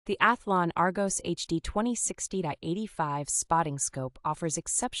The Athlon Argos HD 2060x85 spotting scope offers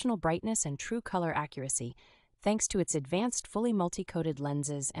exceptional brightness and true color accuracy thanks to its advanced fully multi-coated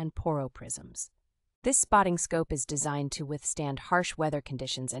lenses and Porro prisms. This spotting scope is designed to withstand harsh weather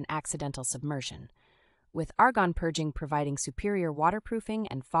conditions and accidental submersion, with argon purging providing superior waterproofing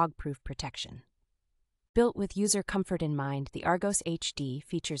and fog-proof protection. Built with user comfort in mind, the Argos HD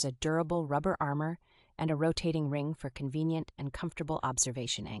features a durable rubber armor and a rotating ring for convenient and comfortable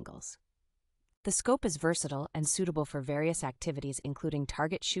observation angles. The scope is versatile and suitable for various activities including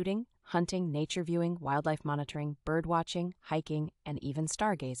target shooting, hunting, nature viewing, wildlife monitoring, bird watching, hiking, and even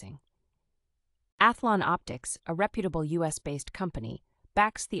stargazing. Athlon Optics, a reputable US-based company,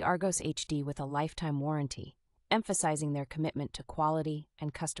 backs the Argos HD with a lifetime warranty, emphasizing their commitment to quality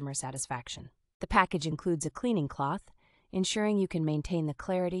and customer satisfaction. The package includes a cleaning cloth, ensuring you can maintain the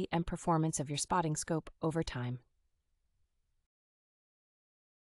clarity and performance of your spotting scope over time.